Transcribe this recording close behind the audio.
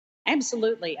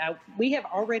Absolutely. I have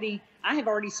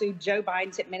already sued Joe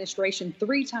Biden's administration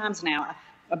 3 times now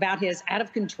about his out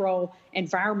of control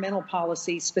environmental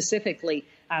policy specifically.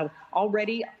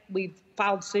 Already, we've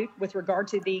filed suit with regard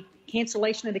to the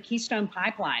cancellation of the Keystone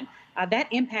Pipeline. That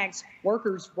impacts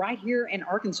workers right here in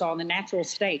Arkansas, in the natural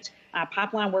state.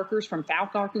 Pipeline workers from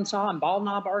Fouke, Arkansas, and Bald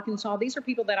Knob, Arkansas. These are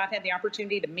people that I've had the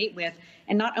opportunity to meet with.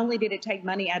 And not only did it take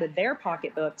money out of their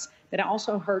pocketbooks, but it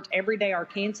also hurt everyday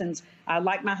Arkansans,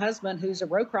 like my husband, who's a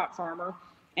row crop farmer,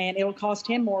 and it'll cost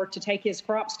him more to take his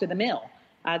crops to the mill.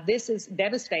 This is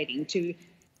devastating to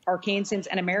Arkansans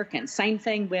and Americans. Same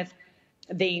thing with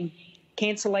the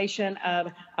cancellation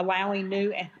of allowing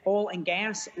new oil and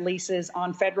gas leases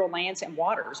on federal lands and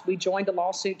waters. We joined a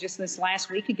lawsuit just this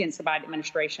last week against the Biden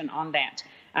administration on that.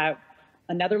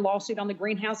 Another lawsuit on the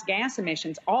greenhouse gas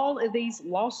emissions. All of these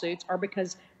lawsuits are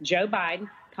because Joe Biden,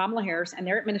 Kamala Harris, and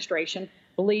their administration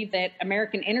believe that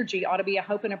American energy ought to be a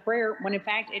hope and a prayer, when in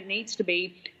fact it needs to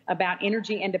be about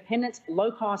energy independence,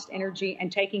 low-cost energy, and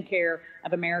taking care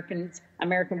of Americans,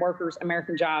 American workers,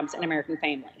 American jobs, and American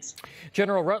families.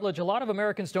 General Rutledge, a lot of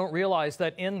Americans don't realize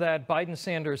that in that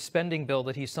Biden-Sanders spending bill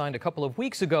that he signed a couple of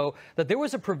weeks ago, that there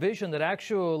was a provision that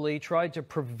actually tried to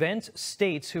prevent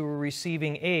states who were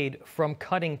receiving aid from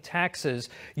cutting taxes.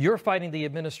 You're fighting the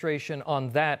administration on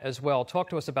that as well. Talk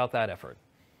to us about that effort.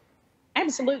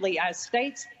 Absolutely.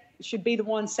 States should be the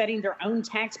ones setting their own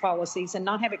tax policies and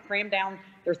not have it crammed down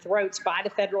their throats by the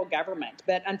federal government.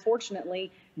 But unfortunately,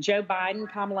 Joe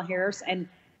Biden, Kamala Harris, and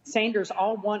Sanders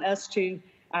all want us to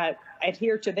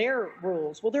adhere to their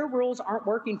rules. Well, their rules aren't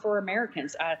working for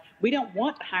Americans. We don't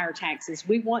want higher taxes.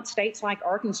 We want states like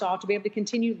Arkansas to be able to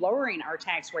continue lowering our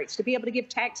tax rates, to be able to give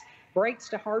tax breaks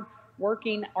to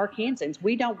hard-working Arkansans.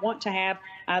 We don't want to have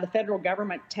the federal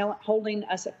government holding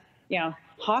us,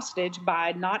 hostage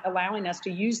by not allowing us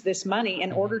to use this money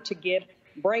in order to give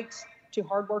breaks to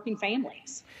hardworking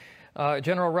families.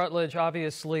 General Rutledge,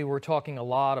 obviously we're talking a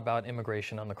lot about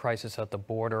immigration and the crisis at the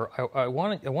border. I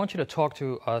want you to talk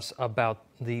to us about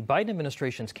the Biden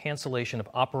administration's cancellation of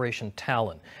Operation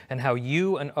Talon and how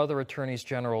you and other attorneys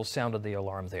general sounded the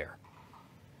alarm there.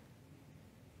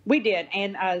 We did,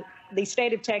 and the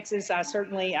state of Texas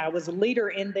certainly was a leader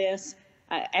in this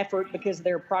effort because of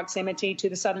their proximity to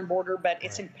the southern border, but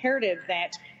it's imperative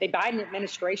that the Biden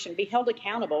administration be held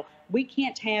accountable. We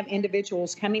can't have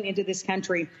individuals coming into this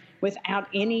country without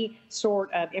any sort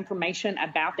of information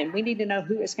about them. We need to know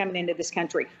who is coming into this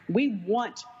country. We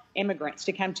want immigrants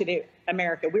to come to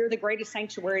America. We're the greatest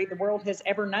sanctuary the world has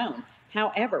ever known.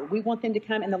 However, we want them to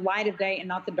come in the light of day and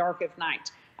not the dark of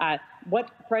night.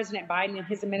 What President Biden and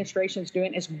his administration is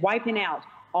doing is wiping out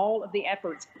all of the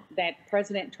efforts that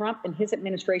President Trump and his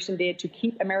administration did to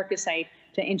keep America safe,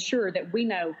 to ensure that we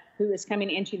know who is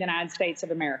coming into the United States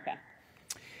of America.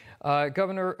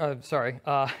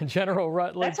 General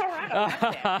Rutledge. That's all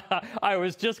right. I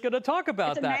was just going to talk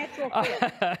about it's a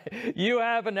that. You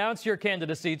have announced your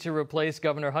candidacy to replace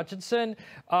Governor Hutchinson.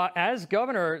 As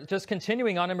governor, just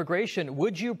continuing on immigration,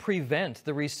 would you prevent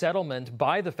the resettlement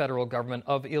by the federal government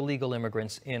of illegal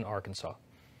immigrants in Arkansas?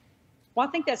 Well, I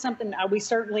think that's something we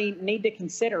certainly need to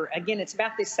consider. Again, it's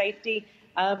about the safety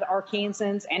of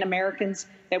Arkansans and Americans,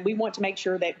 that we want to make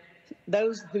sure that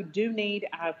those who do need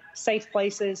safe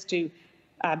places to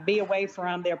be away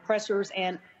from the oppressors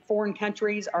in foreign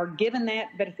countries are given that,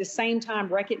 but at the same time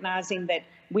recognizing that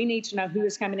we need to know who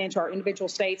is coming into our individual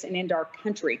states and into our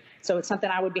country. So it's something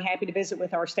I would be happy to visit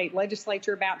with our state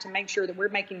legislature about, to make sure that we're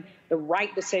making the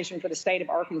right decision for the state of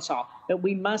Arkansas. But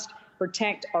we must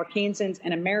protect Arkansans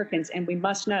and Americans, and we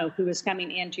must know who is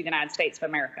coming into the United States of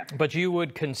America. But you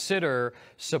would consider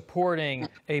supporting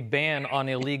a ban on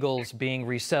illegals being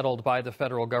resettled by the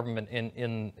federal government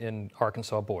in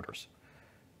Arkansas borders?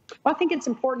 Well, I think it's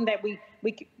important that we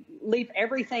leave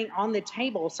everything on the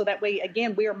table, so that way,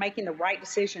 again, we are making the right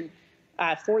decision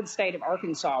for the state of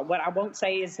Arkansas. What I won't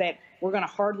say is that we're going to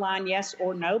hardline yes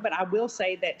or no, but I will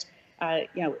say that,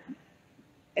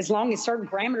 as long as certain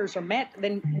parameters are met,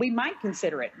 then we might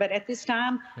consider it. But at this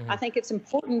time, I think it's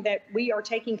important that we are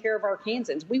taking care of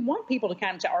Arkansans. We want people to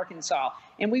come to Arkansas,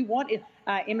 and we want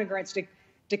immigrants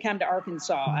to come to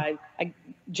Arkansas. A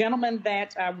gentleman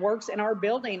that works in our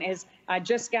building has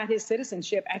just got his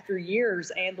citizenship after years,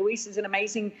 and Luis is an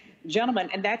amazing gentleman,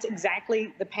 and that's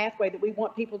exactly the pathway that we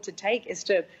want people to take, is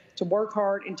to work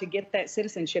hard and to get that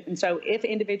citizenship. And so if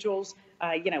individuals,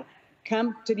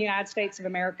 come to the United States of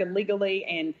America legally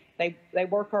and They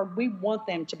work hard. We want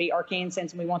them to be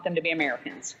Arkansans, and we want them to be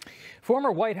Americans.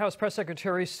 Former White House Press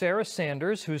Secretary Sarah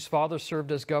Sanders, whose father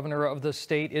served as governor of the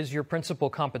state, is your principal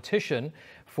competition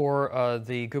for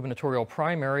the gubernatorial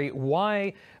primary.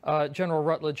 Why, General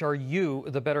Rutledge, are you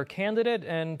the better candidate,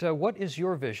 and what is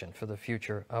your vision for the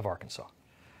future of Arkansas?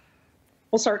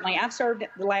 Well, certainly. I've served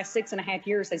the last 6.5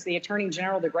 years as the Attorney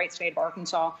General of the great state of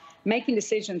Arkansas, making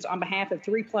decisions on behalf of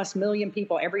 3+ million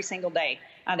people every single day,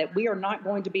 that we are not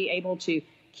going to be able to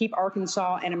keep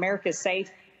Arkansas and America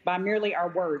safe by merely our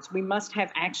words. We must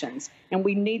have actions, and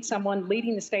we need someone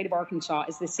leading the state of Arkansas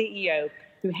as the CEO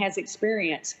who has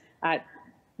experience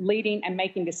leading and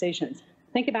making decisions.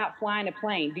 Think about flying a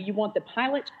plane. Do you want the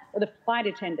pilot or the flight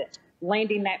attendant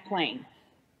landing that plane?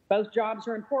 Both jobs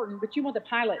are important, but you want the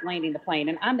pilot landing the plane.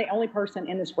 And I'm the only person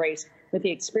in this race with the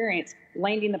experience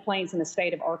landing the planes in the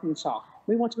state of Arkansas.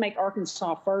 We want to make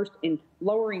Arkansas first in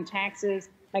lowering taxes,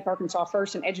 make Arkansas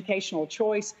first in educational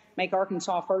choice, make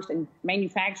Arkansas first in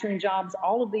manufacturing jobs.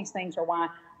 All of these things are why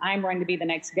I'm running to be the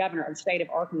next governor of the state of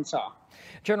Arkansas.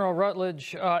 General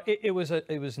Rutledge, it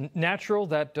was natural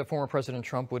that former President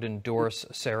Trump would endorse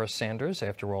Sarah Sanders.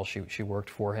 After all, she worked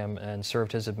for him and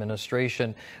served his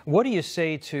administration. What do you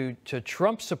say to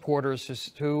Trump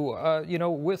supporters who,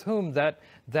 with whom that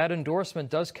endorsement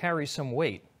does carry some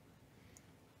weight?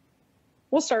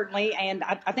 Well, certainly, and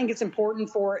I think it's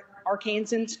important for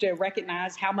Arkansans to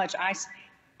recognize how much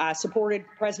I supported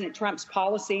President Trump's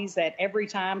policies, that every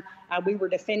time we were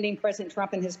defending President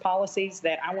Trump and his policies,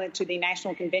 that I went to the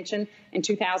National Convention in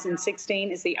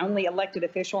 2016 as the only elected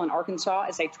official in Arkansas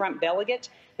as a Trump delegate,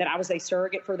 that I was a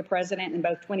surrogate for the president in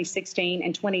both 2016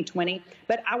 and 2020,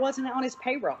 but I wasn't on his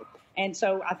payroll. And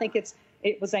so I think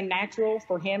it was a natural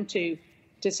for him to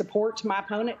support my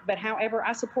opponent. But however,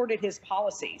 I supported his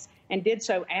policies and did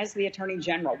so as the Attorney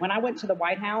General. When I went to the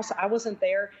White House, I wasn't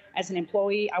there as an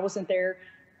employee. I wasn't there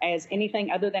as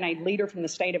anything other than a leader from the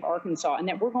state of Arkansas, and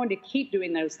that we're going to keep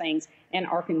doing those things in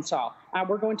Arkansas.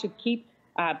 We're going to keep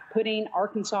putting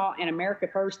Arkansas and America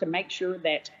first to make sure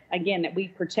that, again, that we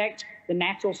protect the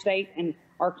natural state and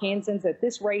Arkansans, that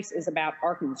this race is about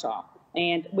Arkansas.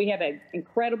 And we have an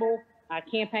incredible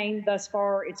campaign thus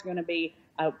far. It's going to be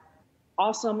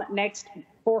awesome next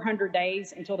 400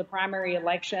 days until the primary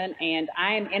election, and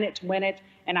I am in it to win it,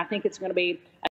 and I think it's going to be